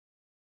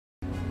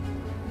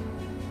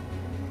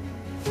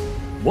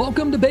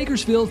Welcome to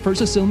Bakersfield First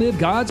Assembly of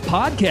God's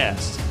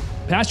podcast.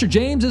 Pastor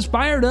James is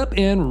fired up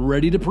and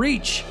ready to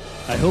preach.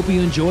 I hope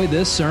you enjoy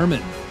this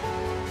sermon.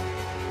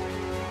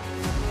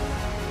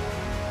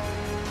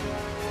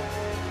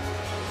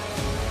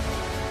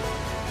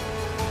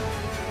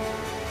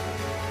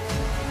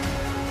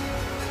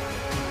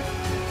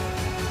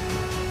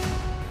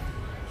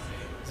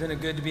 Isn't it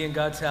good to be in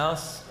God's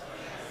house?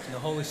 In the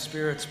Holy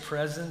Spirit's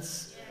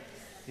presence?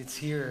 It's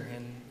here,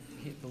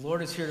 and the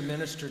Lord is here to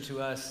minister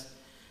to us.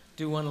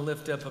 Do want to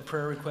lift up a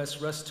prayer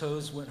request. Russ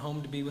Toes went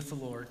home to be with the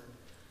Lord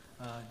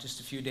just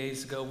a few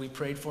days ago. We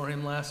prayed for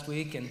him last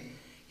week, and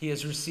he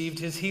has received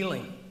his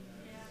healing.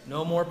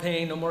 No more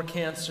pain, no more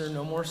cancer,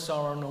 no more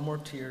sorrow, no more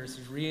tears.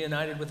 He's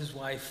reunited with his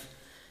wife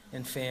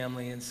and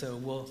family, and so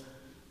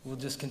we'll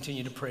just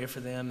continue to pray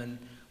for them. And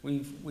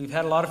we've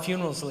had a lot of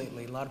funerals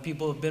lately. A lot of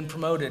people have been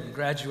promoted and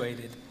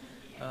graduated,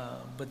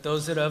 but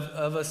those that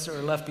of us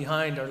are left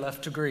behind are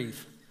left to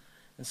grieve.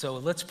 And so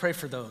let's pray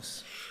for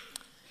those.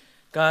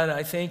 God,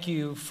 I thank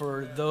you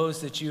for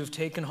those that you have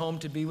taken home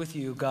to be with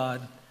you,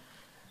 God.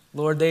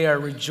 Lord, they are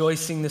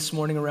rejoicing this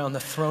morning around the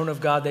throne of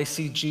God. They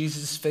see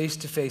Jesus face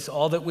to face,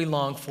 all that we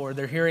long for.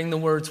 They're hearing the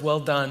words, "Well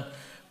done,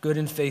 good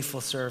and faithful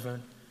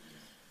servant."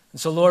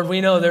 And so, Lord, we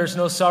know there's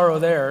no sorrow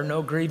there,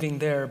 no grieving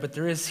there, but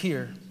there is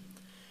here.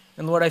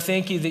 And Lord, I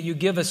thank you that you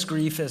give us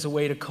grief as a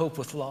way to cope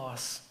with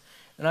loss.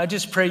 And I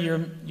just pray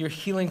your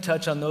healing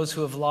touch on those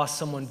who have lost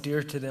someone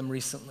dear to them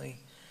recently.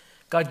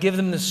 God, give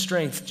them the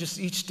strength just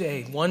each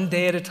day, one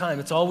day at a time.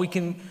 It's all we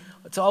can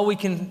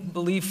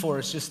believe for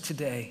is just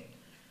today.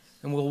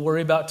 And we'll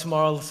worry about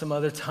tomorrow some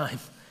other time.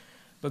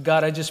 But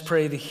God, I just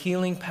pray the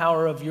healing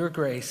power of your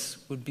grace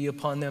would be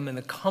upon them and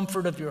the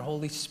comfort of your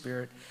Holy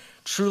Spirit.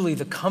 Truly,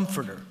 the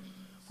Comforter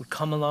would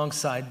come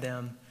alongside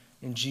them.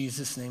 In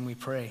Jesus' name we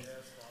pray.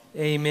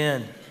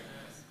 Amen.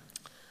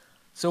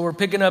 So we're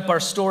picking up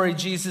our story.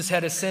 Jesus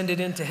had ascended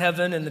into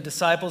heaven, and the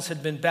disciples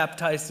had been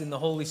baptized in the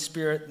Holy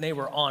Spirit, and they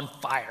were on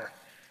fire.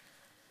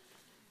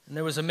 And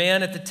there was a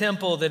man at the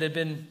temple that had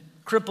been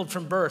crippled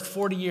from birth,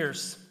 40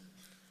 years.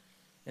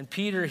 And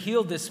Peter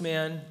healed this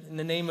man in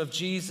the name of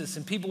Jesus,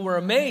 and people were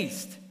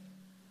amazed.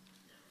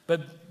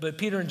 But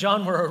Peter and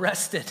John were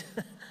arrested.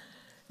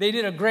 They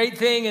did a great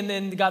thing and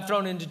then got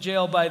thrown into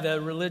jail by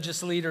the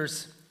religious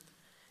leaders.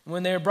 And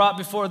when they were brought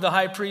before the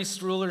high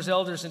priests, rulers,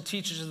 elders, and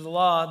teachers of the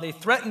law, they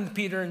threatened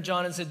Peter and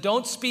John and said,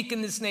 "Don't speak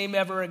in this name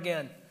ever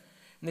again."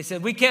 And they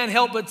said, "We can't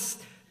help but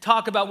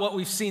talk about what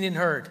we've seen and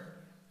heard.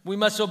 We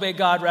must obey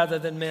God rather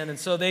than men." And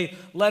so they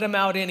let him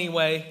out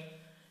anyway.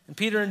 And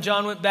Peter and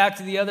John went back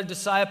to the other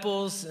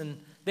disciples,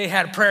 and they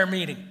had a prayer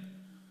meeting.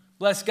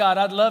 Bless God,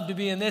 I'd love to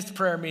be in this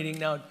prayer meeting.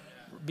 Now,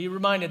 be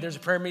reminded, there's a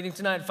prayer meeting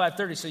tonight at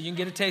 5:30, so you can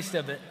get a taste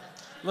of it.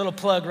 Little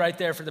plug right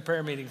there for the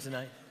prayer meeting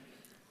tonight.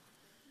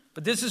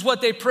 But this is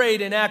what they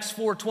prayed in Acts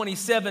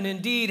 4:27.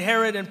 "Indeed,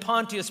 Herod and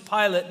Pontius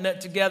Pilate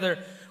met together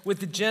with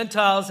the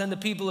Gentiles and the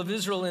people of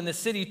Israel in the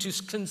city to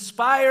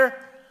conspire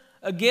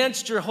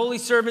against your holy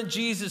servant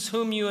Jesus,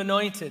 whom you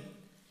anointed.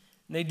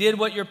 And they did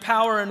what your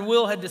power and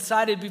will had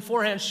decided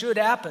beforehand should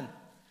happen.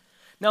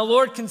 Now,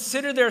 Lord,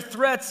 consider their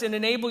threats and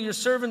enable your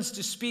servants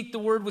to speak the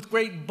word with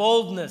great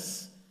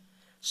boldness.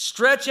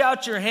 Stretch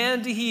out your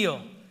hand to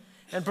heal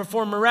and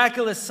perform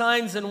miraculous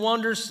signs and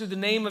wonders through the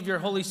name of your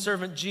holy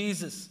servant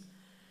Jesus."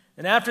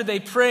 And after they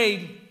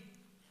prayed,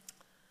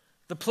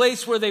 the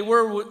place where they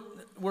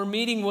were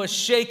meeting was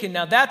shaken.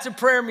 Now, that's a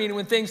prayer meeting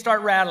when things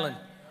start rattling.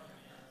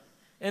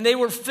 "And they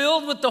were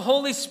filled with the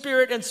Holy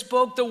Spirit and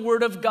spoke the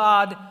word of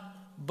God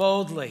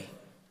boldly."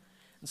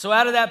 And so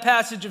out of that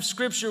passage of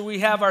Scripture, we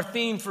have our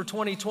theme for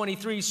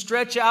 2023,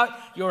 "Stretch out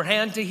your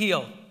hand to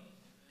heal."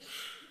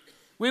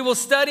 We will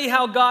study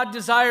how God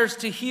desires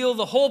to heal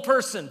the whole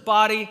person,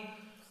 body,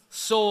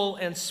 soul,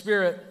 and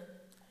spirit.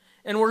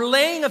 And we're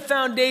laying a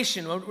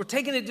foundation. We're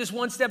taking it just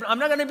one step. I'm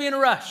not going to be in a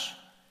rush.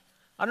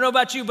 I don't know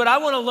about you, but I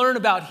want to learn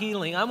about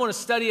healing. I want to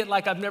study it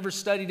like I've never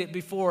studied it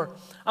before.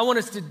 I want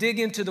us to dig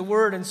into the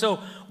Word. And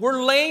so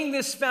we're laying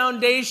this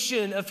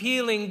foundation of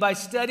healing by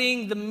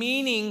studying the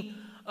meaning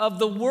of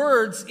the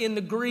words in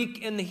the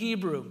Greek and the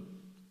Hebrew.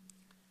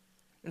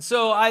 And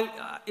so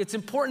it's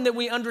important that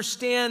we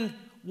understand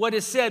what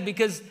is said,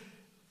 because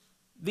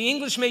the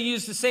English may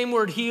use the same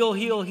word heal,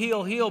 heal,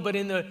 heal, heal, but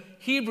in the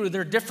Hebrew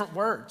there are different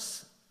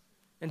words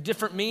and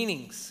different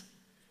meanings.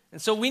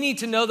 And so we need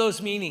to know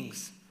those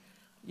meanings.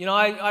 You know,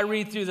 I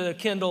read through the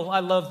Kindle. I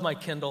love my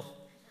Kindle.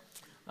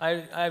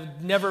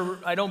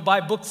 I don't buy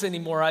books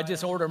anymore. I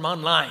just order them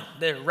online.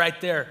 They're right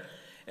there.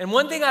 And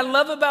one thing I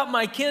love about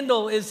my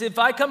Kindle is if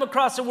I come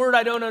across a word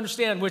I don't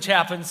understand, which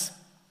happens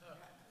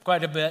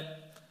quite a bit,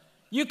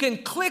 you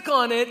can click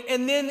on it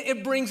and then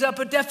it brings up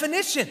a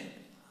definition.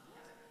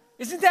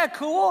 Isn't that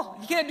cool?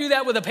 You can't do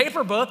that with a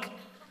paper book.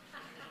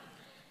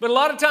 But a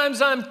lot of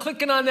times I'm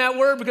clicking on that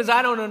word because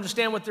I don't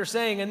understand what they're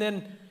saying, and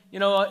then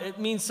it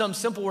means some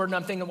simple word, and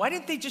I'm thinking, why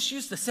didn't they just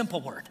use the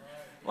simple word?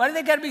 Why do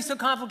they got to be so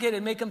complicated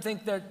and make them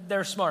think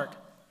they're smart?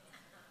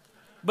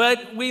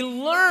 But we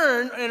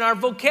learn, and our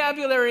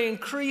vocabulary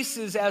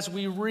increases as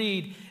we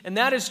read, and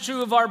that is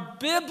true of our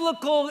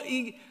biblical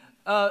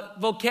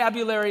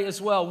vocabulary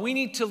as well. We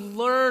need to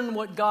learn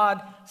what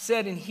God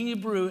said in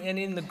Hebrew and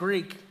in the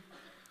Greek.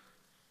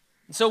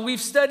 So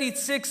we've studied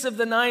 6 of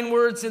the 9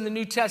 words in the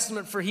New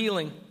Testament for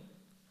healing.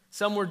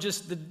 Some were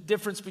just the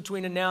difference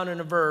between a noun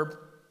and a verb.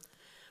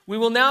 We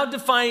will now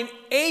define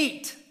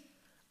 8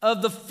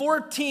 of the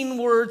 14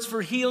 words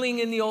for healing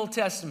in the Old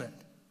Testament.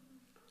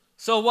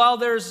 So while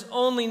there's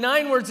only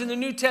 9 words in the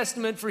New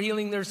Testament for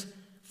healing, there's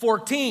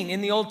 14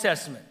 in the Old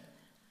Testament.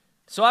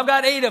 So I've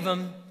got 8 of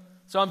them.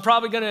 So I'm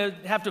probably going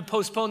to have to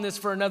postpone this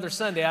for another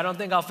Sunday. I don't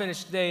think I'll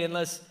finish today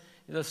unless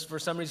for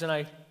some reason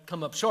I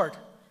come up short.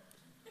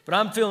 But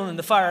I'm feeling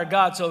the fire of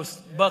God, so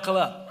buckle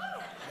up,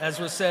 as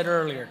was said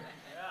earlier.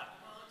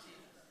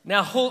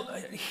 Now,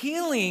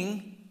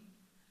 healing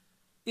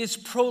is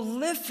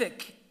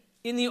prolific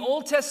in the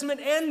Old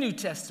Testament and New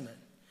Testament.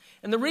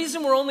 And the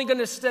reason we're only going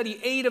to study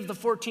 8 of the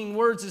 14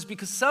 words is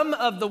because some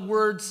of the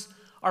words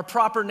are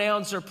proper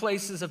nouns or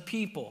places of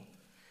people.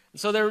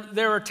 So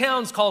there are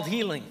towns called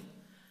Healing.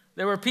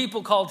 There were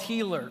people called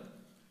Healer.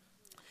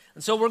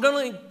 And so we're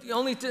going to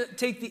only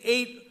take the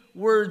 8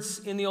 words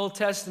in the Old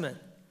Testament.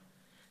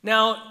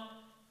 Now,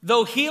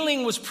 though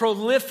healing was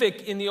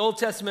prolific in the Old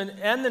Testament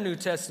and the New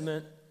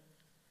Testament,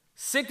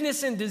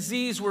 sickness and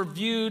disease were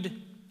viewed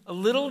a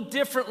little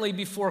differently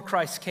before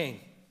Christ came.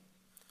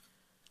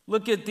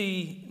 Look at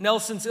the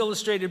Nelson's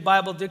Illustrated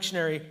Bible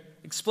Dictionary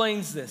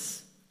explains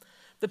this.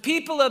 The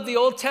people of the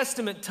Old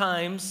Testament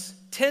times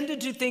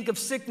tended to think of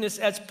sickness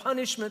as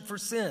punishment for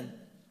sin.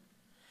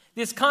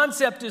 This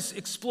concept is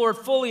explored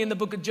fully in the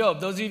book of Job.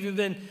 Those of you who've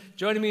been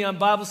joining me on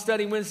Bible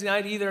study Wednesday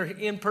night, either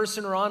in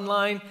person or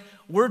online,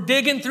 we're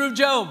digging through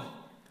Job.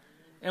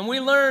 And we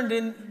learned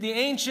in the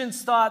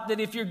ancients thought that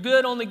if you're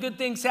good, only good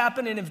things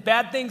happen, and if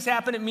bad things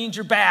happen, it means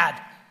you're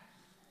bad.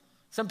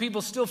 Some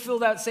people still feel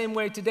that same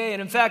way today.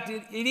 And in fact,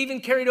 it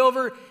even carried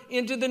over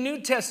into the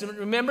New Testament.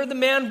 Remember the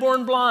man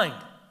born blind?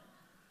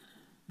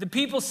 The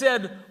people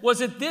said,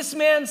 was it this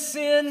man's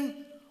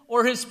sin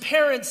or his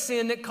parents'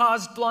 sin that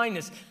caused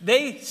blindness?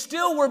 They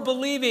still were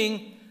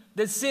believing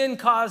that sin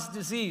caused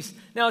disease.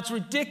 Now, it's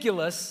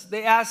ridiculous.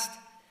 They asked,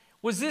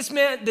 was this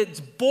man that's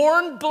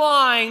born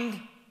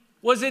blind,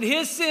 was it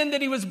his sin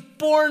that he was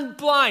born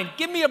blind?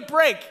 Give me a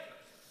break.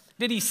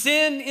 Did he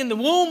sin in the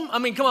womb? I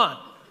mean, come on.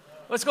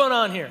 What's going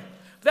on here?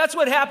 That's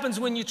what happens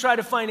when you try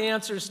to find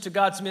answers to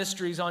God's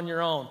mysteries on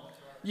your own.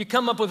 You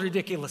come up with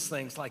ridiculous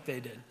things like they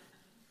did.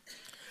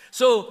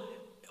 So,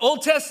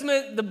 Old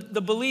Testament,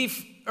 the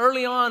belief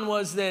early on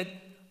was that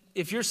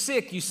if you're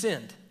sick, you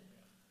sinned.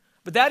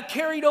 But that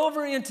carried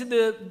over into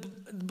the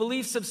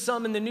beliefs of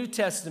some in the New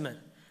Testament.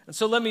 And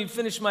so let me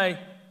finish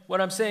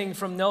what I'm saying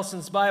from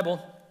Nelson's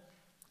Bible.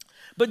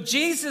 But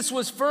Jesus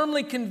was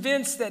firmly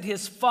convinced that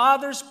his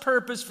Father's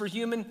purpose for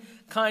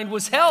humankind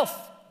was health,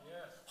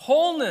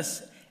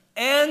 wholeness,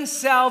 and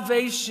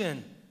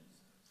salvation,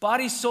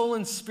 body, soul,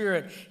 and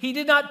spirit. He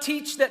did not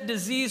teach that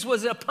disease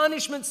was a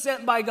punishment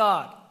sent by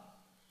God.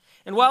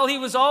 And while he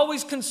was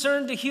always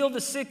concerned to heal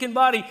the sick in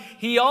body,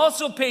 he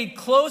also paid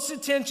close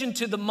attention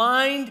to the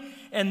mind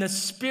and the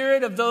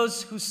spirit of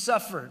those who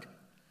suffered.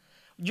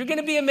 You're going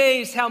to be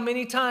amazed how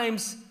many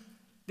times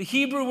the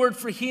Hebrew word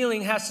for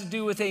healing has to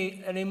do with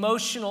an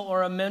emotional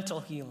or a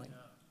mental healing.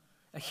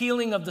 A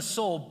healing of the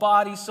soul,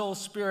 body, soul,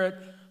 spirit,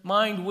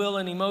 mind, will,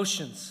 and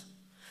emotions.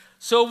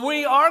 So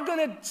we are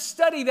going to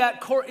study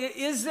that.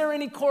 Is there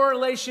any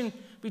correlation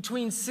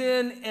between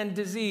sin and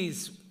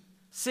disease?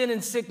 Sin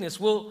and sickness.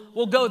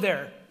 We'll go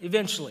there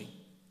eventually.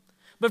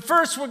 But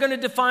first, we're going to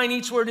define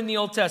each word in the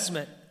Old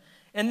Testament.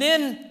 And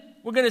then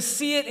we're going to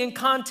see it in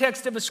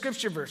context of a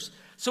scripture verse.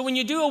 So when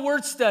you do a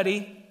word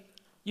study,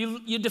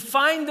 you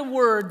define the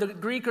word, the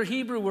Greek or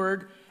Hebrew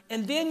word,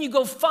 and then you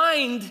go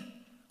find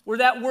where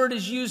that word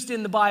is used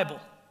in the Bible.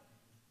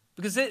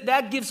 Because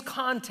that gives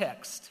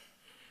context.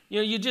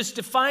 You just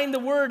define the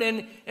word,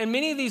 and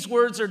many of these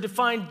words are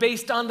defined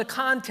based on the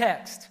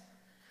context.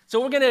 So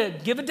we're going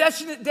to give a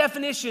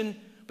definition,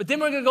 but then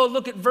we're going to go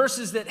look at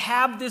verses that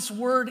have this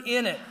word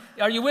in it.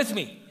 Are you with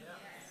me? Yes.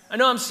 I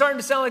know I'm starting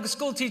to sound like a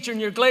school teacher and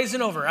you're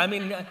glazing over. I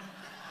mean,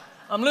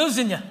 I'm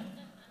losing you.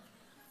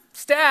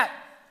 Stat.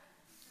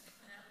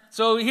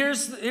 So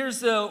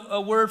here's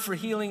a word for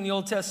healing in the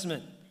Old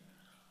Testament.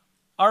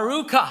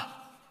 Aruka.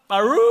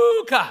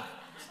 Aruka.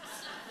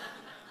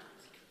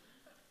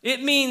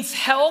 It means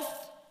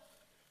health,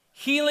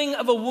 healing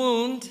of a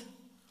wound,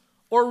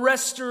 or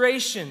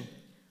restoration.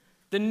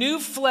 The new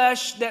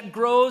flesh that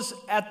grows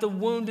at the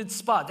wounded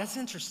spot. That's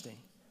interesting.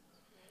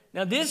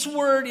 Now, this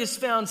word is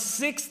found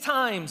 6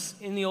 times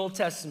in the Old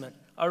Testament,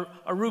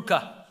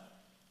 aruka.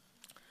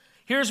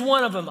 Here's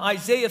one of them,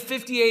 Isaiah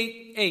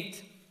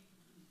 58:8.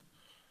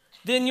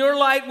 Then your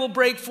light will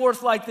break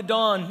forth like the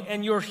dawn,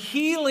 and your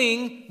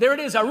healing, there it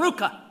is,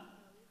 aruka.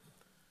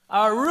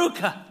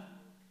 Aruka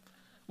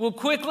will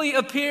quickly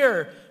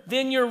appear.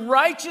 Then your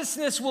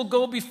righteousness will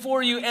go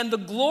before you, and the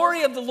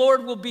glory of the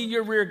Lord will be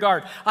your rear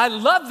guard. I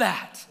love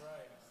that.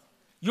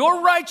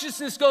 Your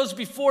righteousness goes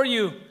before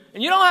you,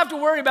 and you don't have to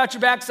worry about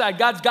your backside.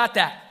 God's got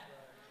that.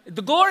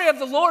 The glory of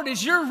the Lord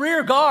is your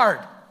rear guard.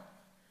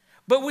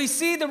 But we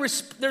see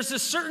there's a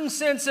certain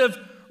sense of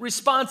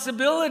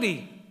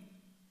responsibility.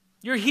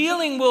 Your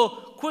healing will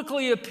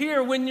quickly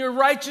appear when your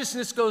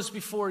righteousness goes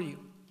before you.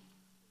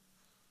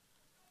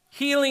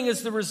 Healing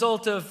is the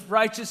result of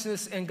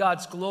righteousness and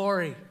God's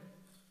glory.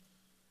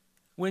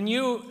 When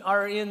you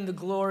are in the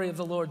glory of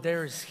the Lord,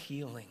 there is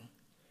healing.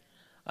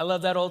 I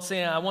love that old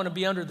saying, I want to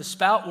be under the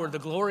spout where the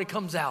glory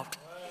comes out.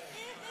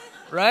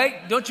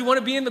 Right? Don't you want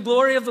to be in the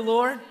glory of the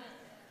Lord?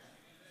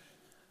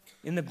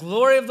 In the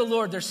glory of the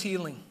Lord, there's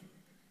healing.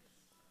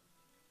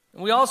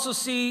 And we also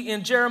see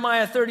in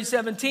Jeremiah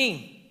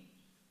 30:17,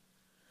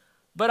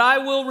 but I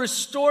will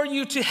restore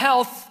you to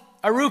health,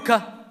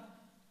 Aruka,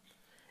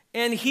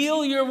 and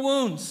heal your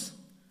wounds,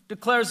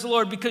 declares the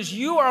Lord, because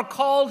you are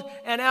called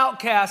an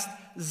outcast,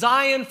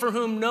 Zion for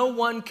whom no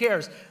one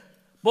cares.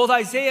 Both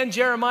Isaiah and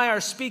Jeremiah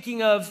are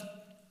speaking of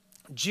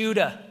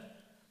Judah,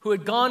 who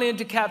had gone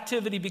into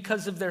captivity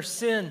because of their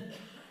sin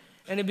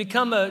and had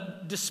become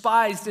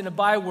despised and a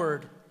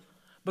byword.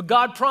 But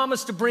God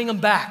promised to bring them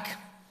back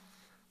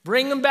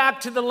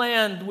to the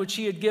land which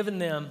he had given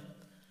them.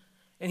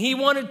 And he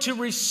wanted to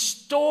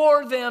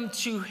restore them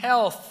to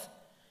health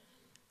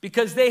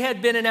because they had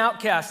been an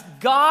outcast.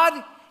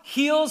 God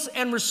heals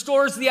and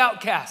restores the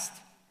outcast.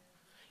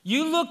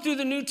 You look through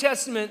the New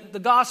Testament, the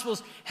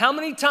Gospels, how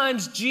many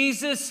times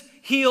Jesus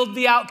healed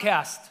the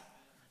outcast?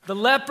 The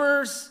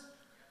lepers,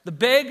 the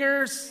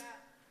beggars,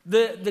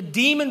 the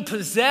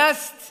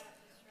demon-possessed.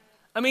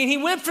 I mean, he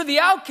went for the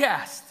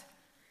outcast.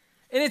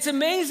 And it's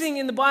amazing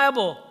in the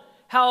Bible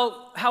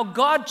how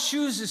God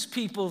chooses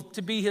people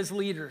to be his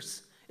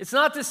leaders. It's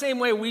not the same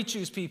way we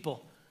choose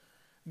people.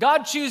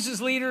 God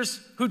chooses leaders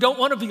who don't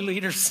want to be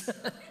leaders,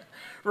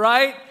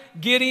 right?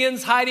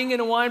 Gideon's hiding in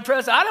a wine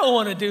press. I don't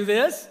want to do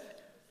this.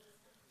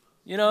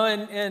 You know,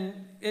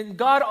 and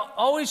God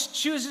always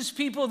chooses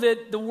people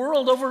that the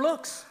world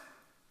overlooks.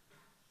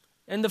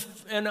 And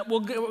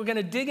we're going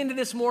to dig into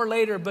this more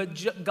later,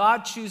 but God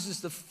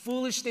chooses the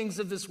foolish things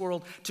of this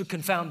world to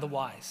confound the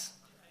wise.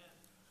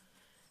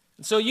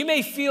 And so you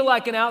may feel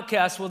like an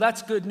outcast. Well,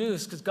 that's good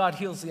news because God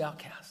heals the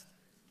outcast.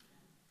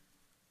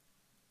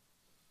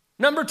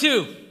 Number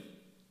 2,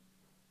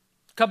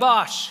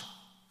 kabosh.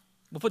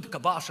 We'll put the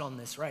kibosh on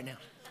this right now.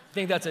 I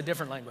think that's a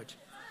different language.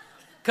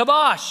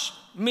 Kibosh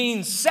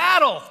means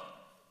saddle,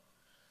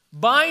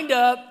 bind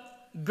up,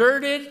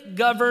 girded,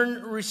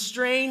 govern,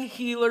 restrain,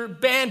 healer,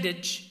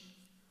 bandage.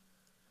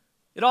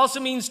 It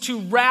also means to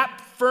wrap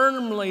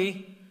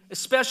firmly,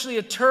 especially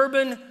a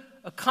turban,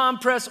 a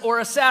compress, or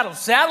a saddle.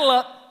 Saddle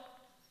up.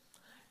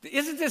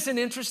 Isn't this an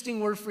interesting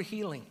word for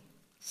healing?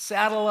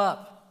 Saddle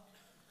up.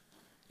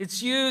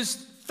 It's used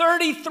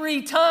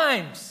 33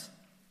 times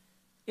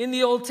in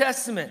the Old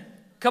Testament.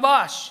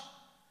 Kibosh.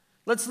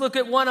 Let's look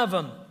at one of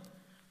them.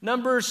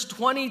 Numbers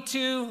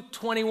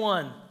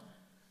 22:21.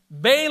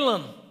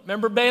 Balaam.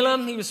 Remember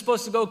Balaam? He was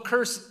supposed to go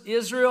curse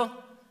Israel.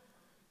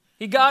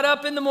 He got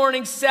up in the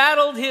morning,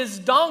 saddled his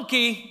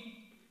donkey.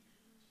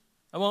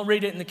 I won't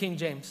read it in the King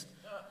James.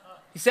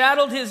 He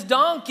saddled his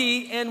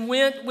donkey and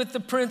went with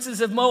the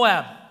princes of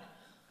Moab.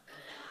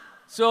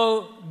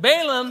 So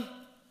Balaam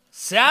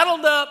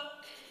saddled up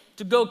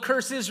to go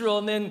curse Israel,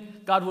 and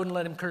then God wouldn't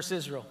let him curse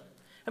Israel.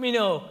 I mean,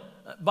 no,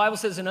 the Bible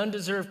says an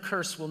undeserved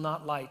curse will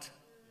not light.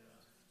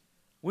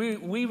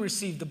 We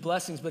receive the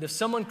blessings, but if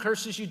someone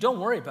curses you,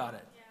 don't worry about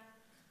it.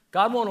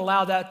 God won't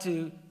allow that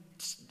to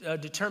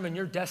determine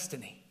your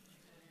destiny.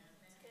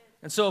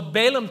 And so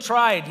Balaam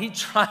tried. He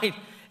tried.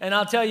 And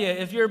I'll tell you,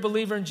 if you're a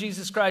believer in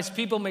Jesus Christ,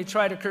 people may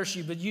try to curse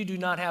you, but you do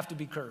not have to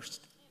be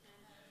cursed.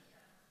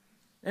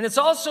 And it's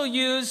also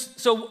used,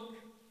 so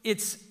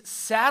it's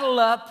saddle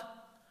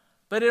up,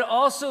 but it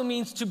also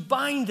means to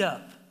bind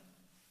up,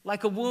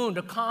 like a wound,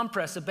 a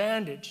compress, a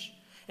bandage.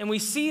 And we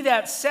see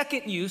that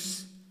second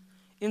use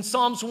in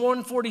Psalms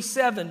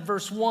 147,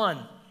 verse 1.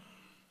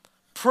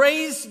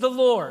 Praise the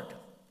Lord.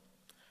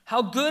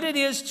 How good it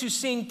is to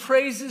sing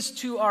praises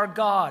to our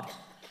God.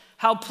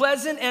 How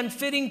pleasant and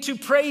fitting to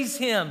praise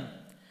him.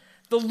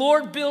 The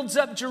Lord builds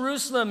up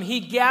Jerusalem.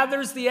 He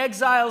gathers the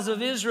exiles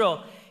of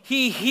Israel.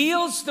 He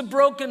heals the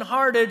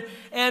brokenhearted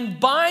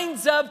and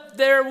binds up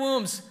their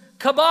wounds.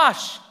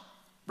 Kibosh,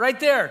 right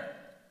there.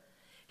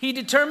 He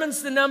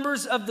determines the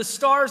numbers of the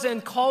stars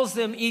and calls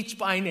them each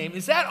by name.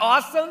 Is that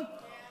awesome?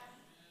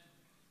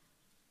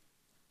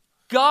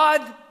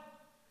 God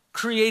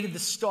created the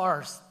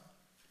stars.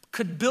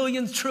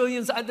 Billions,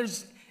 trillions,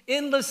 there's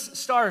endless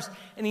stars.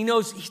 And he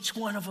knows each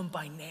one of them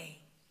by name.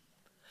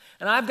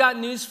 And I've got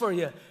news for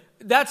you.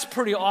 That's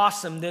pretty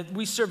awesome that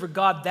we serve a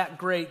God that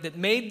great that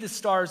made the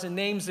stars and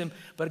names them.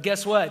 But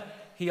guess what?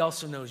 He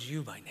also knows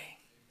you by name.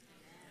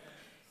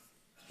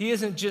 He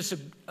isn't just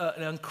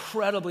an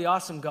incredibly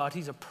awesome God.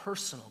 He's a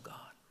personal God.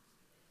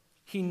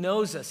 He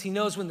knows us. He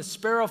knows when the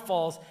sparrow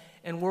falls,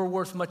 and we're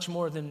worth much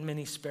more than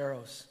many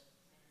sparrows.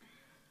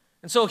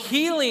 And so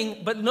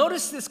healing, but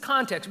notice this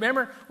context.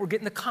 Remember, we're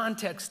getting the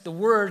context. The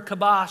word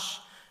kibosh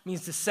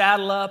means to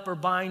saddle up or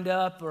bind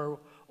up or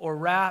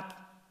wrap.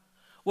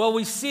 Well,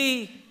 we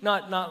see,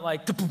 not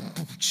like,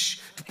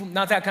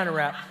 not that kind of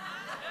rap.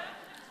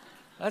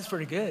 That's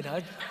pretty good.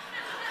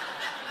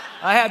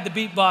 I had the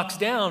beatbox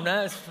down.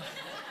 I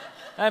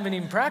haven't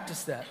even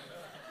practiced that.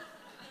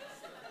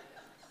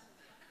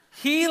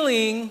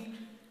 Healing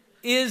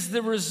is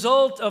the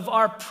result of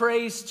our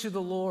praise to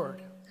the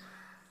Lord.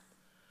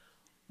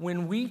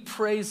 When we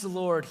praise the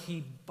Lord,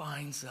 He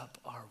binds up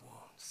our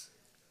wounds.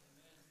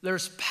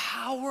 There's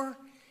power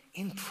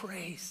in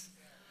praise.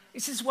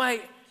 This is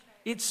why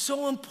it's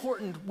so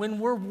important when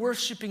we're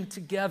worshiping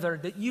together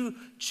that you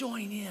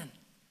join in.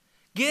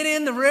 Get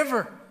in the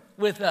river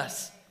with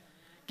us.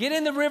 Get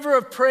in the river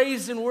of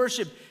praise and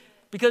worship.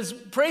 Because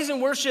praise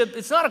and worship,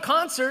 it's not a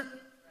concert,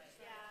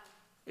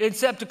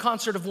 except a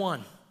concert of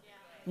one.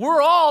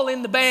 We're all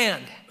in the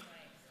band.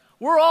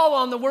 We're all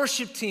on the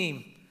worship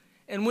team.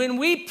 And when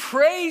we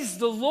praise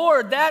the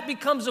Lord, that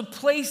becomes a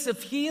place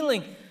of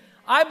healing.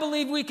 I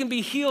believe we can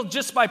be healed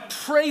just by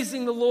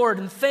praising the Lord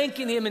and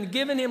thanking Him and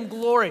giving Him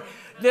glory.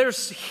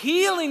 There's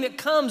healing that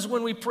comes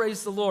when we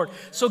praise the Lord.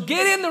 So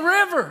get in the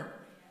river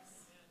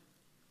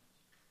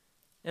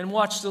and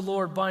watch the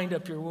Lord bind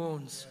up your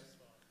wounds.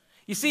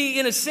 You see,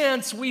 in a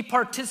sense, we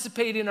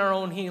participate in our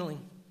own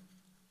healing.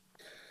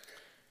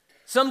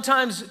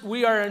 Sometimes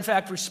we are, in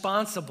fact,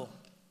 responsible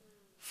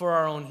for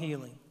our own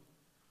healing.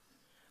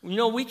 You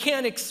know, we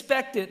can't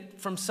expect it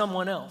from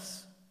someone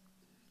else.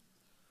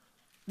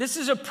 This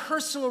is a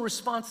personal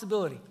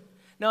responsibility.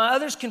 Now,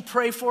 others can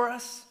pray for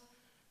us.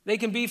 They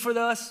can be for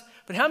us.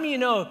 But how many of you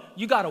know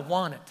you got to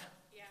want it?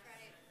 Yeah.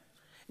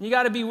 And you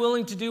got to be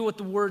willing to do what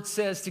the Word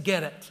says to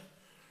get it.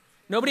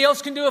 Nobody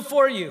else can do it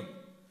for you.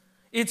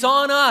 It's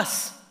on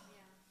us. Yeah.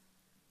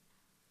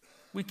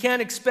 We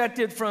can't expect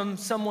it from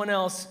someone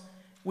else.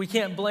 We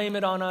can't blame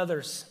it on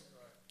others.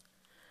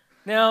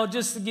 Now,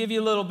 just to give you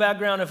a little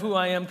background of who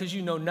I am, because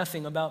you know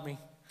nothing about me.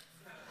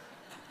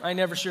 I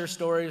never share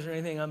stories or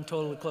anything. I'm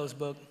totally closed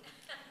book.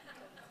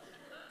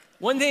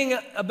 One thing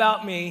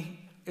about me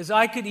is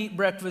I could eat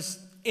breakfast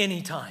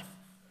anytime,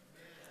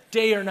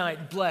 day or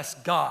night, bless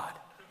God.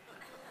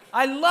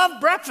 I love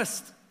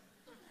breakfast.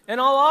 And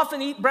I'll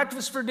often eat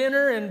breakfast for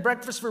dinner and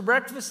breakfast for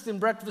breakfast and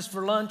breakfast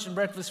for lunch and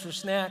breakfast for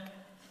snack.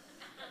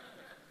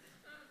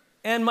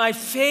 And my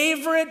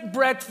favorite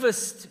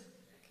breakfast,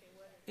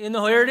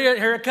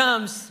 here it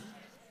comes.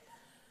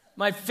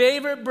 My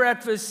favorite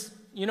breakfast,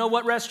 you know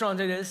what restaurant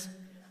it is?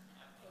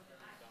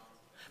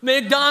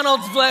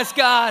 McDonald's, bless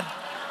God.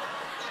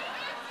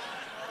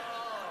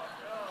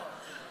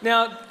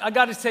 Now, I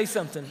got to say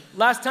something.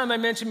 Last time I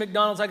mentioned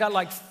McDonald's, I got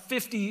like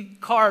 50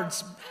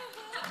 cards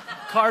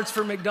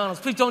for McDonald's.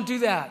 Please don't do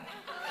that.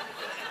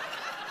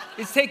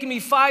 It's taken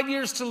me 5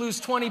 years to lose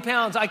 20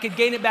 pounds. I could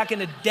gain it back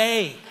in a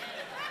day.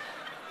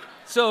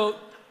 So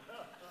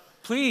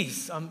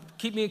please,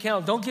 keep me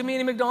accountable. Don't give me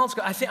any McDonald's.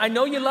 I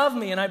know you love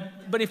me,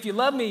 but if you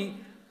love me,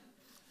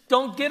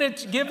 don't give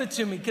it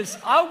to me, because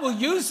I will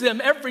use them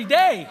every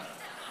day,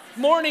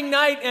 morning,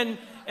 night, and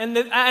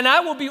I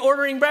will be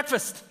ordering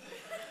breakfast.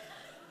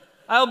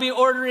 I'll be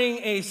ordering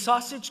a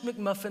sausage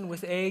McMuffin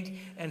with egg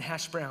and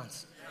hash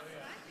browns.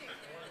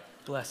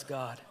 Bless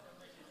God.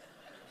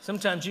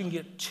 Sometimes you can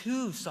get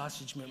 2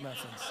 sausage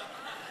McMuffins.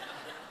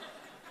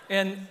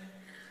 And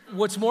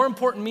what's more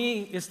important to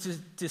me is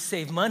to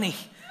save money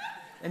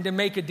and to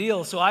make a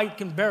deal. So I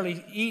can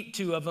barely eat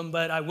 2 of them,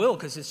 but I will,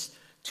 because it's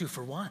 2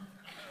 for 1.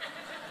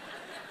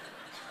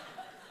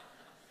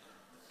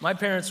 My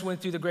parents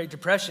went through the Great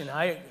Depression.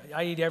 I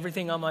eat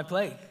everything on my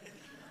plate.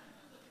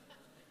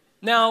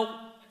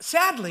 Now,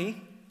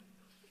 sadly,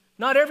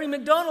 not every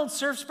McDonald's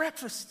serves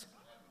breakfast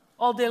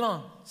all day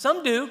long.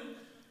 Some do.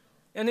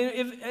 And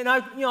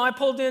I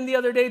pulled in the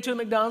other day to a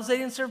McDonald's. They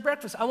didn't serve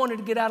breakfast. I wanted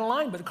to get out of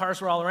line, but the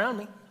cars were all around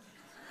me.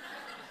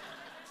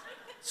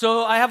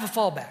 So I have a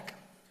fallback.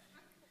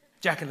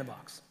 Jack in the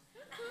Box.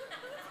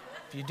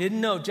 If you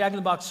didn't know, Jack in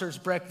the Box serves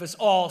breakfast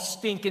all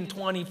stinking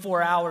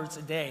 24 hours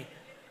a day.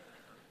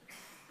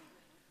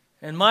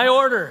 And my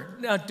order,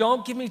 now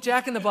don't give me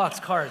Jack in the Box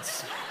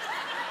cards.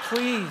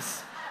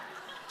 Please.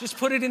 Just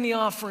put it in the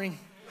offering.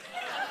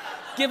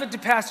 Give it to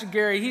Pastor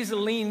Gary. He's a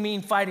lean,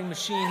 mean fighting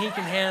machine. He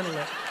can handle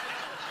it.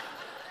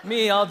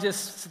 Me,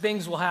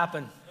 things will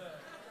happen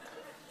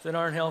that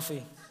aren't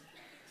healthy.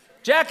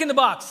 Jack in the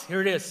Box,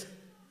 here it is.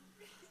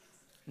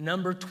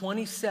 Number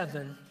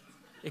 27,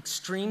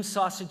 extreme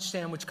sausage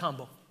sandwich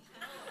combo.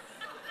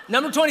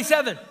 Number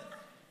 27.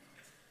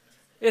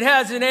 It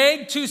has an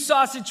egg, 2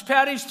 sausage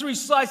patties, 3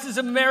 slices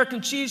of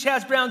American cheese,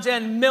 hash browns,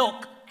 and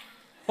milk.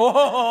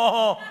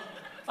 Oh,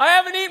 I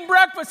haven't eaten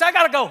breakfast. I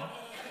got to go.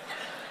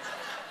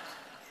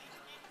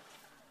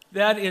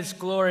 That is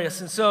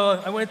glorious. And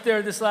so I went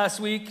there this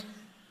last week,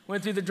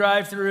 went through the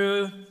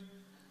drive-thru,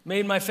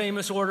 made my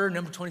famous order,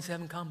 number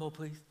 27 combo,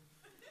 please.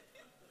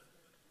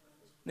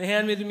 They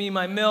handed me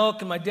my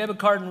milk and my debit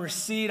card and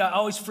receipt. I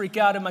always freak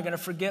out. Am I going to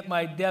forget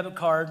my debit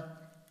card?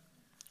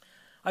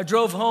 I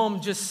drove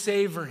home just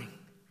savoring,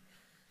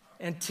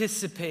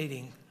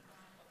 anticipating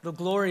the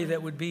glory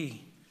that would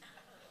be.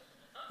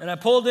 And I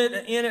pulled it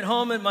in at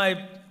home at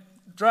my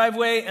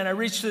driveway, and I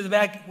reached to the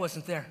back. It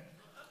wasn't there.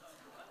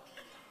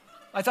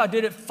 I thought,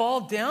 did it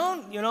fall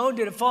down?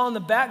 Did it fall in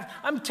the back?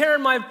 I'm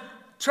tearing my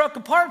truck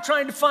apart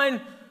trying to find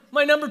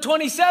my number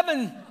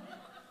 27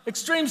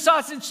 extreme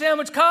sausage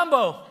sandwich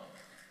combo.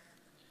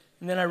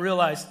 And then I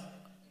realized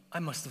I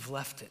must have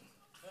left it.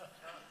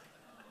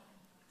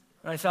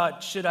 And I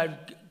thought, should I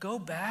go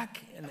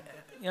back? And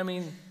I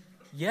mean,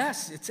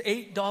 yes, it's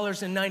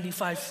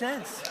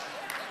 $8.95.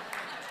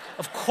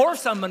 Of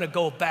course I'm going to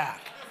go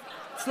back.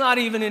 It's not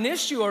even an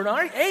issue or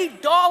not.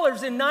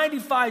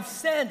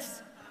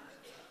 $8.95.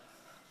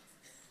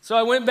 So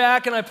I went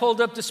back and I pulled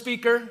up the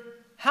speaker.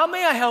 How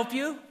may I help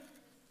you?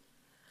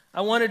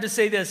 I wanted to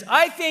say this.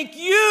 I think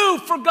you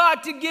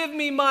forgot to give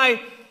me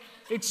my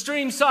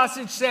extreme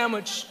sausage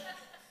sandwich.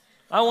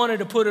 I wanted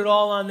to put it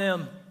all on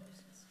them.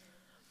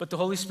 But the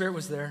Holy Spirit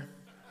was there.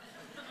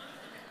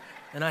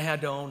 And I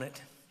had to own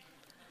it.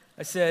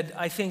 I said,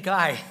 I think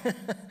I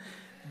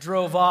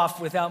drove off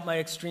without my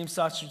extreme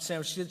sausage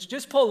sandwich. She said,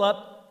 just pull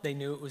up. They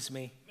knew it was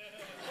me.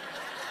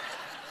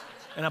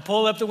 And I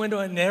pulled up the window,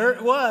 and there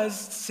it was,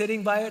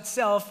 sitting by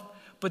itself.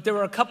 But there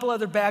were a couple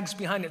other bags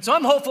behind it. So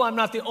I'm hopeful I'm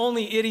not the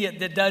only idiot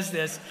that does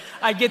this.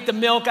 I get the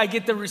milk, I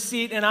get the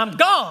receipt, and I'm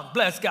gone,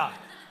 bless God.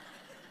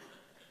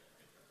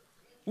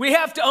 We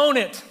have to own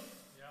it.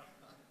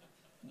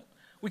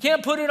 We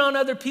can't put it on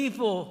other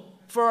people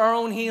for our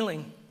own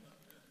healing.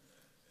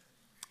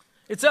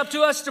 It's up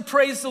to us to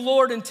praise the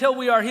Lord until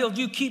we are healed.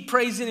 You keep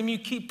praising Him, you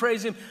keep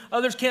praising Him.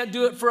 Others can't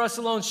do it for us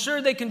alone.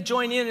 Sure, they can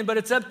join in, but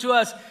it's up to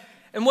us.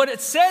 And what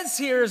it says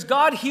here is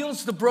God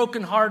heals the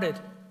brokenhearted,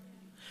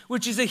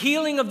 which is a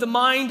healing of the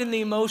mind and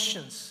the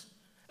emotions.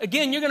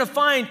 Again, you're going to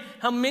find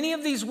how many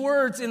of these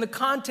words in the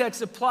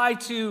context apply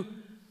to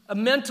a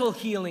mental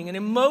healing, an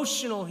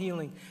emotional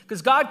healing,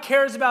 because God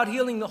cares about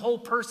healing the whole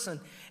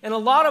person. And a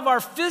lot of our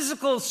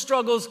physical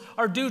struggles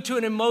are due to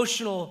an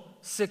emotional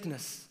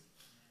sickness.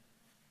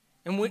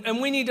 And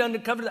we need to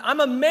uncover that. I'm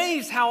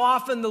amazed how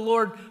often the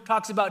Lord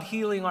talks about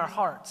healing our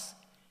hearts,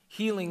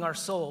 healing our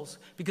souls,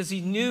 because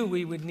He knew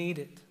we would need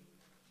it.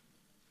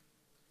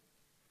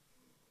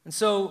 And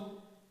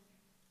so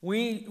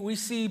we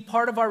see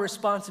part of our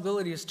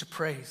responsibility is to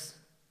praise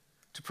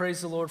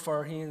the Lord for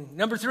our healing.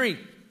 Number 3,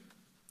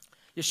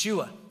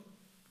 Yeshua.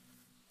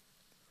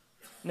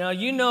 Now,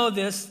 you know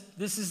this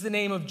is the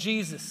name of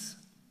Jesus.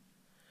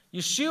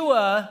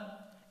 Yeshua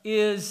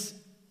is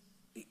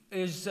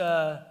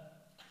the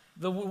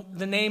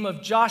name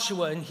of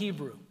Joshua in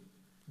Hebrew.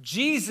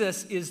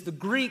 Jesus is the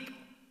Greek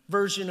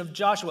version of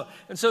Joshua.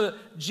 And so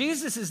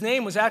Jesus'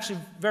 name was actually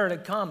very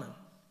common.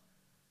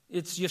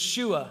 It's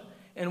Yeshua.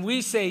 And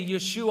we say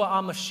Yeshua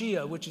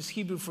HaMashiach, which is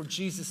Hebrew for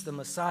Jesus the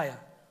Messiah.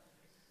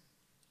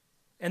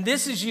 And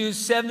this is used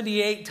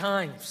 78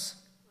 times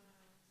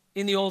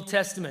in the Old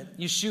Testament,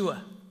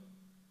 Yeshua.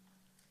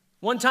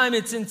 One time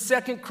it's in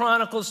 2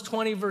 Chronicles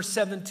 20, verse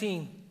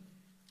 17.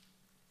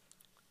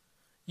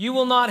 You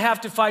will not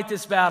have to fight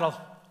this battle.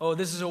 Oh,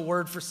 this is a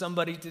word for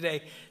somebody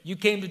today. You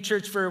came to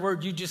church for a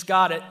word, you just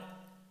got it.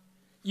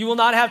 You will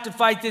not have to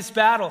fight this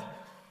battle.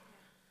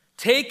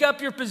 Take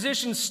up your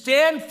position,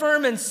 stand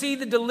firm, and see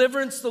the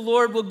deliverance the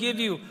Lord will give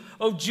you.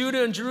 O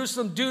Judah and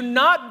Jerusalem, do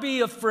not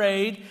be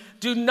afraid.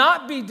 Do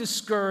not be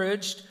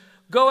discouraged.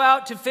 Go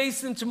out to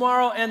face them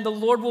tomorrow, and the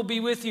Lord will be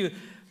with you.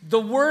 The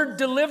word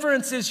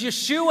deliverance is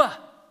Yeshua.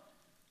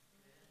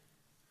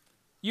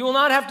 You will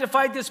not have to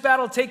fight this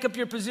battle. Take up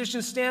your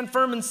position, stand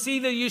firm, and see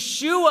that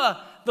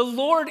Yeshua, the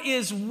Lord,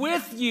 is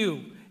with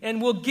you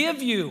and will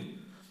give you.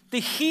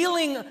 The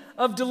healing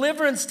of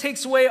deliverance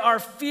takes away our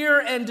fear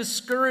and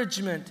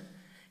discouragement.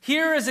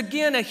 Here is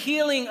again a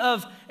healing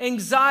of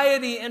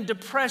anxiety and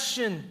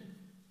depression.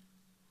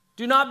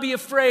 Do not be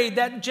afraid.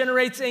 That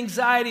generates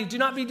anxiety. Do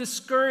not be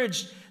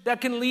discouraged.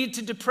 That can lead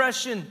to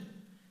depression.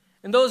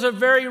 And those are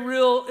very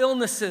real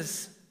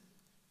illnesses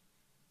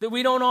that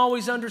we don't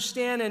always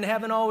understand and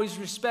haven't always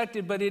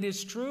respected, but it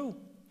is true.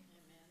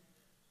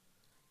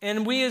 Amen.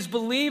 And we as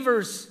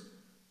believers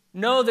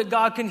know that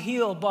God can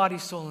heal body,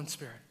 soul, and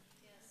spirit.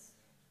 Yes.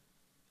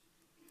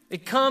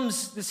 It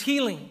comes, this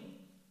healing,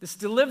 this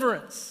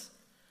deliverance,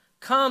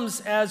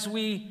 comes as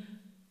we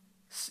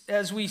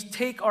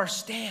take our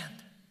stand.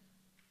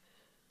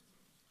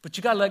 But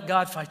you got to let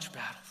God fight your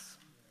battles.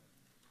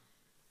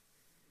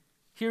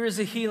 Here is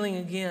a healing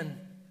again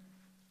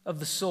of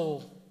the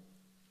soul.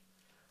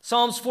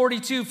 Psalms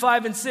 42,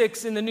 5 and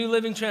 6 in the New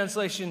Living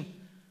Translation.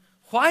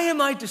 Why am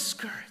I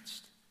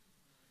discouraged?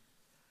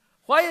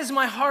 Why is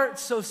my heart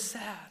so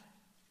sad?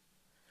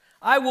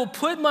 I will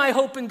put my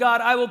hope in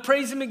God. I will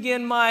praise Him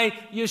again, my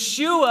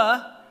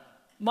Yeshua,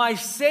 my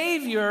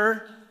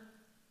Savior,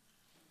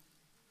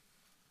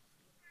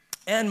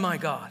 and my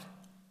God.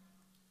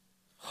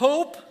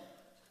 Hope,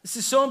 this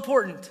is so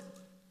important.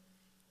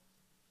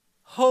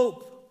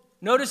 Hope.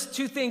 Notice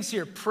two things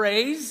here.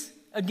 Praise,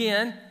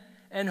 again,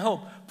 and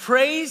hope.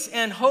 Praise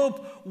and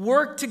hope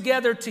work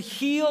together to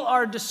heal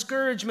our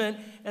discouragement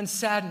and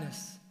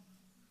sadness.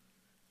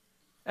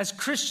 As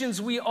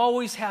Christians, we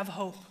always have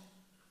hope.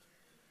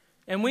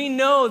 And we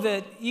know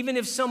that even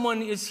if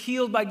someone is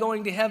healed by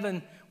going to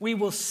heaven, we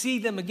will see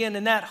them again.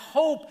 And that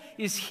hope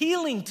is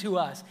healing to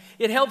us.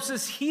 It helps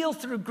us heal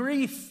through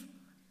grief,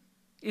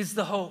 is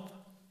the hope.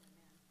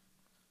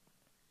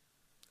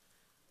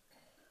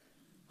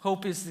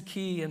 Hope is the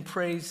key, and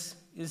praise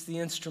is the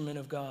instrument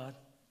of God.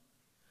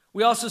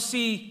 We also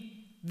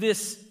see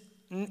this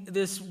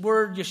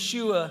word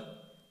Yeshua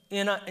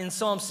in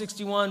Psalm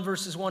 61,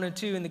 verses 1 and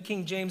 2 in the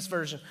King James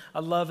Version. I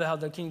love how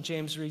the King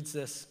James reads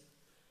this.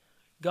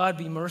 God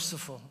be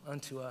merciful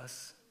unto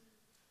us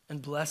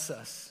and bless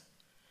us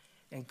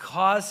and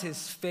cause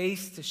his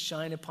face to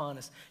shine upon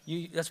us.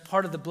 That's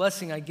part of the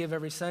blessing I give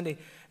every Sunday.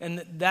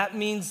 And that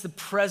means the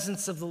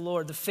presence of the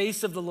Lord. The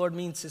face of the Lord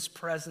means his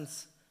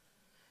presence.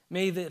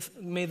 May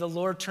the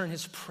Lord turn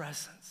his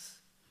presence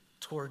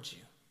towards you.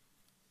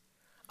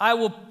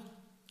 I'm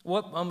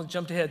going to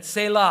jump ahead.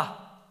 Selah.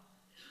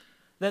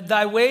 That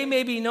thy way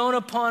may be known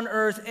upon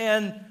earth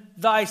and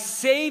thy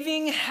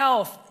saving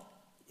health.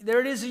 There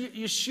it is,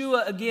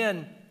 Yeshua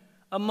again,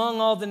 among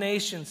all the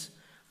nations.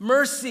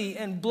 Mercy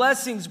and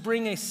blessings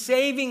bring a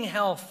saving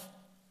health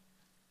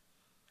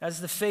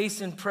as the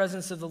face and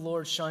presence of the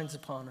Lord shines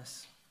upon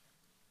us.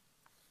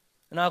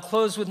 And I'll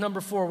close with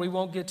number 4. We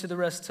won't get to the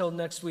rest till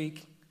next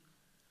week.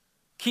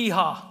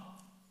 Kiha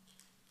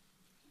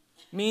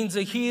means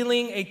a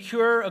healing, a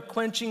cure, a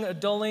quenching, a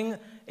dulling,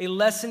 a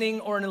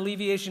lessening, or an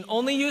alleviation.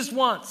 Only used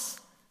once.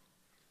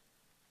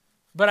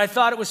 But I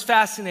thought it was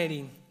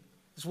fascinating.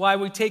 That's why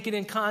we take it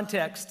in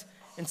context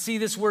and see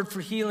this word for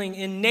healing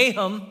in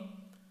Nahum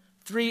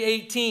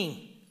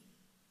 3:18.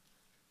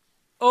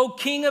 O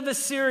king of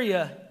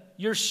Assyria,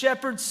 your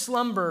shepherds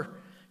slumber,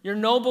 your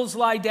nobles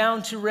lie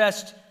down to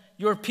rest.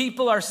 Your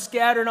people are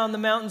scattered on the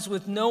mountains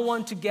with no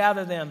one to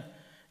gather them.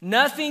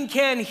 Nothing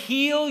can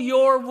heal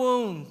your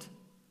wound.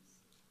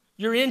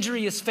 Your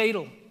injury is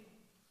fatal.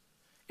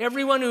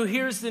 Everyone who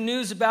hears the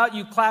news about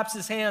you claps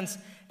his hands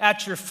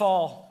at your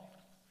fall.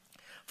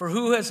 For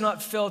who has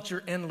not felt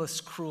your endless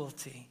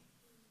cruelty?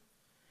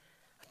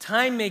 A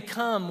time may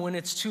come when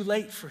it's too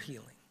late for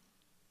healing.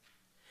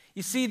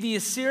 You see, the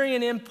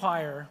Assyrian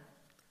Empire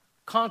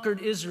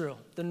conquered Israel,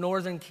 the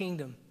northern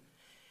kingdom.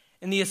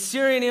 And the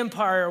Assyrian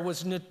Empire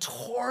was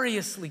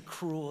notoriously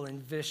cruel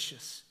and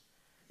vicious,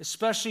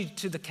 especially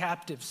to the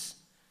captives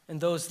and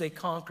those they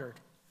conquered.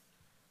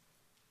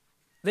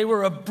 They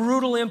were a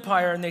brutal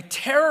empire and they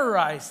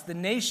terrorized the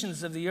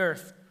nations of the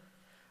earth.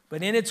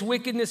 But in its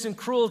wickedness and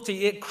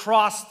cruelty, it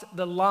crossed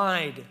the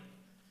line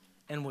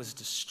and was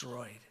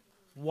destroyed,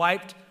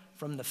 wiped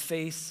from the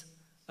face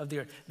of the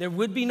earth. There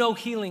would be no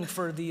healing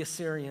for the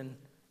Assyrian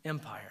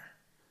Empire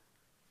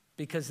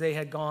because they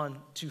had gone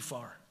too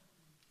far.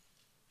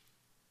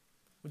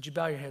 Would you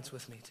bow your heads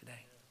with me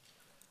today?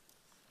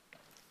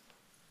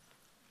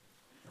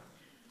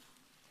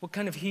 What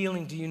kind of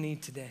healing do you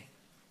need today?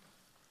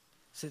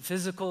 Is it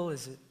physical?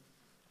 Is it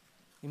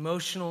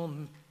emotional,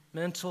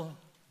 mental?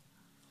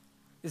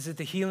 Is it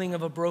the healing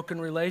of a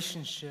broken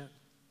relationship?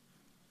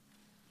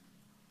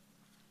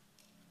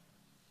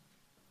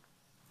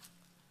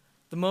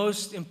 The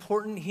most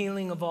important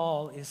healing of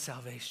all is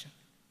salvation.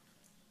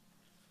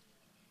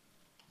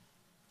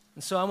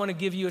 And so I want to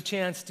give you a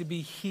chance to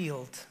be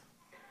healed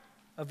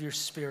of your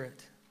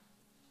spirit.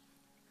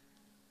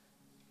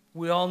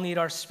 We all need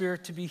our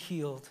spirit to be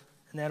healed,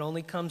 and that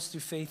only comes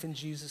through faith in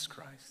Jesus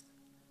Christ.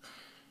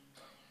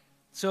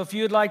 So if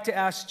you would like to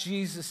ask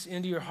Jesus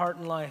into your heart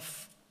and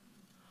life,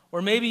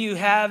 or maybe you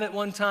have at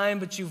one time,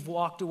 but you've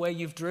walked away,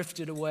 you've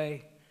drifted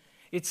away,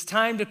 it's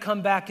time to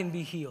come back and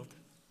be healed.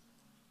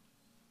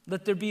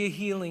 Let there be a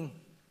healing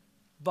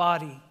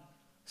body,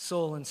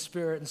 soul, and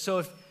spirit. And so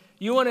if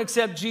you want to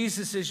accept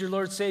Jesus as your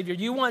Lord Savior,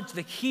 you want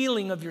the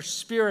healing of your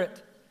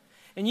spirit,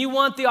 and you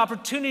want the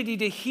opportunity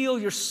to heal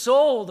your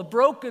soul, the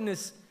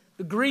brokenness,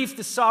 the grief,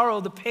 the sorrow,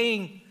 the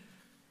pain,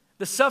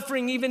 the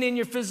suffering even in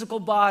your physical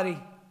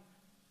body.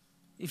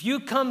 If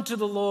you come to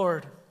the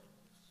Lord,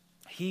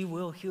 he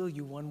will heal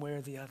you one way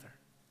or the other.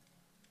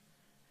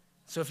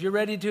 So if you're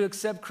ready to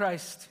accept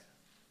Christ,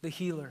 the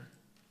healer,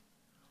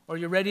 or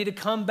you're ready to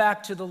come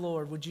back to the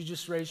Lord, would you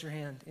just raise your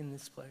hand in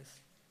this place?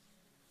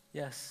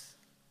 Yes.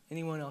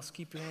 Anyone else?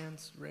 Keep your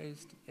hands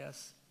raised.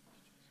 Yes.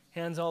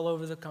 Hands all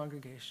over the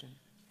congregation.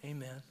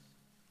 Amen.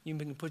 You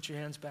can put your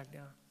hands back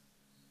down.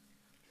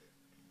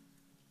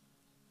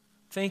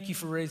 Thank you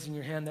for raising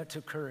your hand. That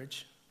took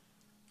courage.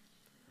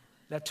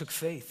 That took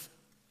faith.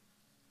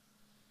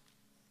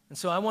 And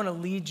so I want to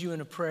lead you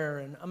in a prayer,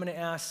 and I'm going to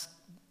ask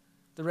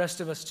the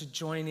rest of us to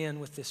join in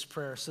with this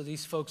prayer so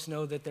these folks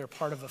know that they're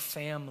part of a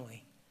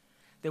family,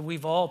 that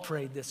we've all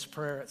prayed this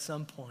prayer at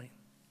some point.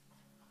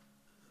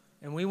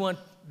 And we want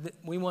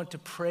to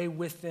pray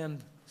with them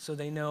so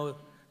they know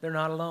they're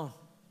not alone.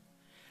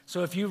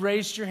 So if you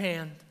raised your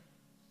hand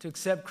to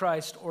accept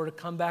Christ or to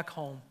come back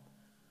home,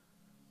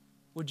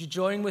 would you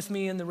join with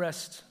me and the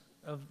rest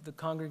of the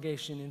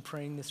congregation in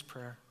praying this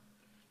prayer?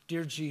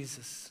 Dear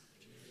Jesus,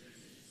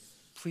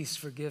 please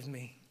forgive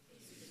me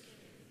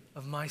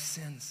of my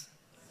sins.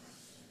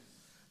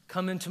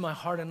 Come into my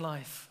heart and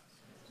life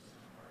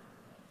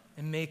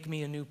and make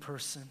me a new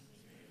person.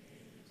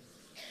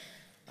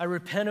 I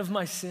repent of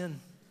my sin.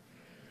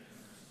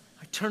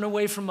 I turn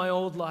away from my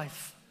old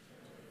life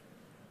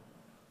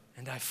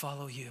and I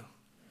follow you.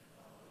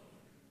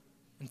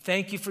 And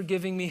thank you for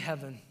giving me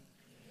heaven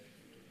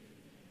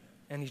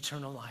and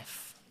eternal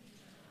life.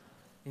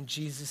 In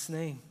Jesus'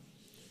 name,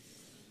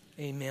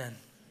 amen.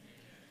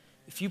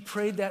 If you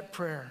prayed that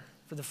prayer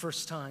for the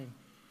first time,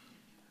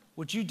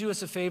 would you do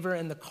us a favor,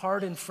 and the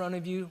card in front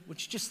of you,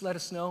 would you just let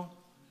us know?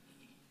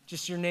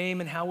 Just your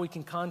name and how we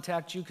can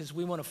contact you, because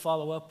we want to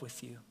follow up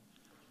with you.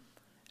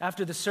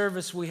 After the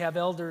service, we have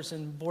elders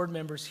and board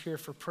members here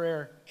for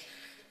prayer.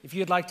 If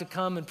you'd like to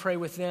come and pray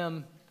with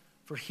them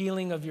for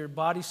healing of your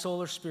body,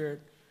 soul, or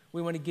spirit,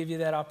 we want to give you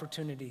that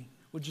opportunity.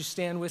 Would you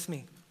stand with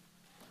me?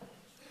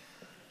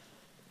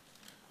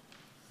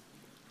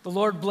 The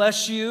Lord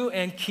bless you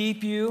and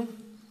keep you.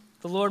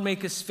 The Lord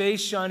make his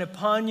face shine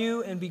upon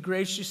you and be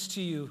gracious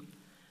to you.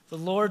 The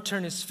Lord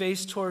turn his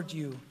face toward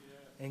you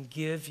and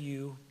give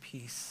you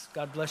peace.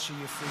 God bless you.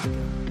 You're free to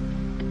go.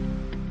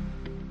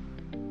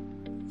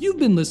 You've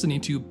been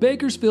listening to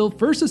Bakersfield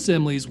First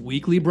Assembly's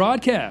weekly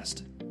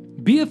broadcast.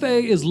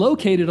 BFA is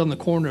located on the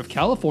corner of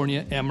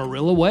California and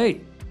Marilla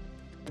Way.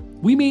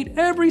 We meet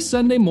every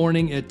Sunday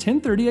morning at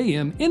 10:30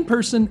 a.m. in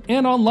person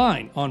and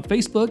online on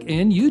Facebook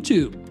and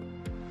YouTube.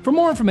 For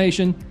more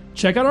information,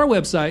 check out our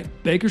website,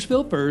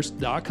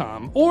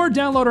 bakersfieldfirst.com, or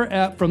download our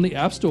app from the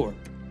App Store.